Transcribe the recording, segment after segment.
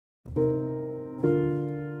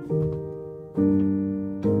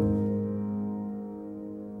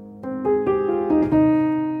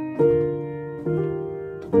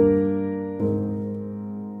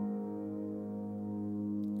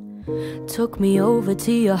Took me over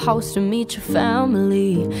to your house to meet your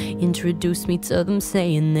family. Introduced me to them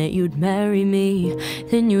saying that you'd marry me.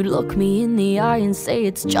 Then you'd look me in the eye and say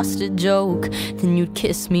it's just a joke. Then you'd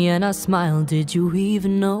kiss me and I smiled, did you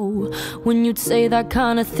even know? When you'd say that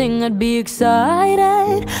kind of thing I'd be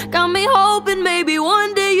excited. Got me hoping maybe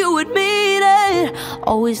one day you would meet it.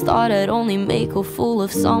 Always thought I'd only make a fool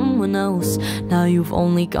of someone else. Now you've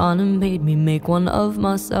only gone and made me make one of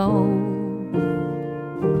myself.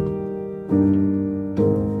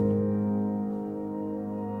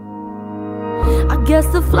 I guess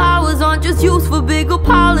the flowers aren't just used for big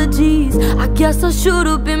apologies. I guess I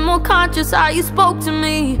should've been more conscious how you spoke to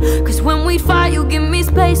me. Cause when we fight you give me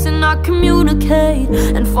space and I communicate.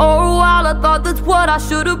 And for a while I thought that's what I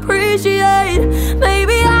should appreciate.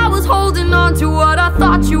 Maybe I was holding on to what I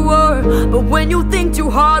thought you were. But when you think too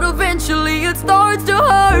hard eventually it starts to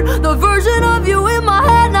hurt. The version of you in my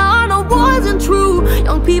head now I know wasn't true.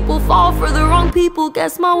 Young people fall for the wrong people,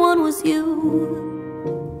 guess my one was you.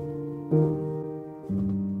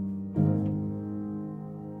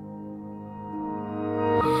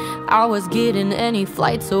 I was getting any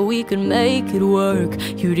flight so we could make it work.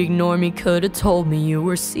 You'd ignore me, could've told me you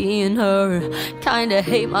were seeing her. Kinda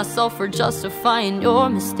hate myself for justifying your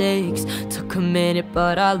mistakes. Took a minute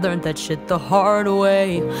but I learned that shit the hard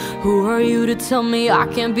way. Who are you to tell me I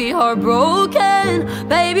can't be heartbroken?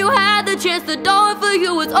 Babe, you had the chance, the door for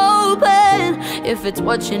you was open. If it's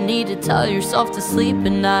what you need to tell yourself to sleep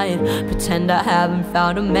at night, pretend I haven't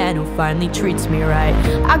found a man who finally treats me right.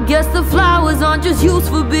 I guess the flowers aren't just used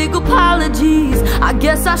for big apologies. I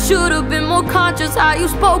guess I should've been more conscious how you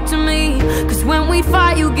spoke to me. Cause when we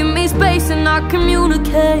fight you give me space and I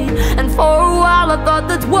communicate. And for a while I thought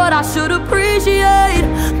that's what I should appreciate.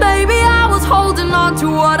 Maybe I was holding on to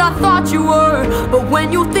what I thought you were. But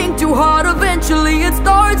when you think too hard eventually it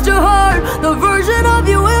starts to hurt. The version of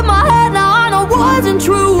you in my head now I know wasn't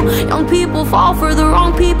true. Young people fall for the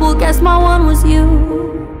wrong people, guess my one was you.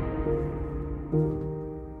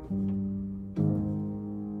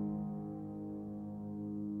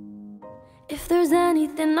 If there's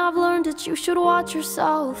anything I've learned, that you should watch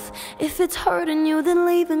yourself. If it's hurting you, then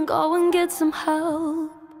leave and go and get some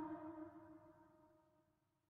help.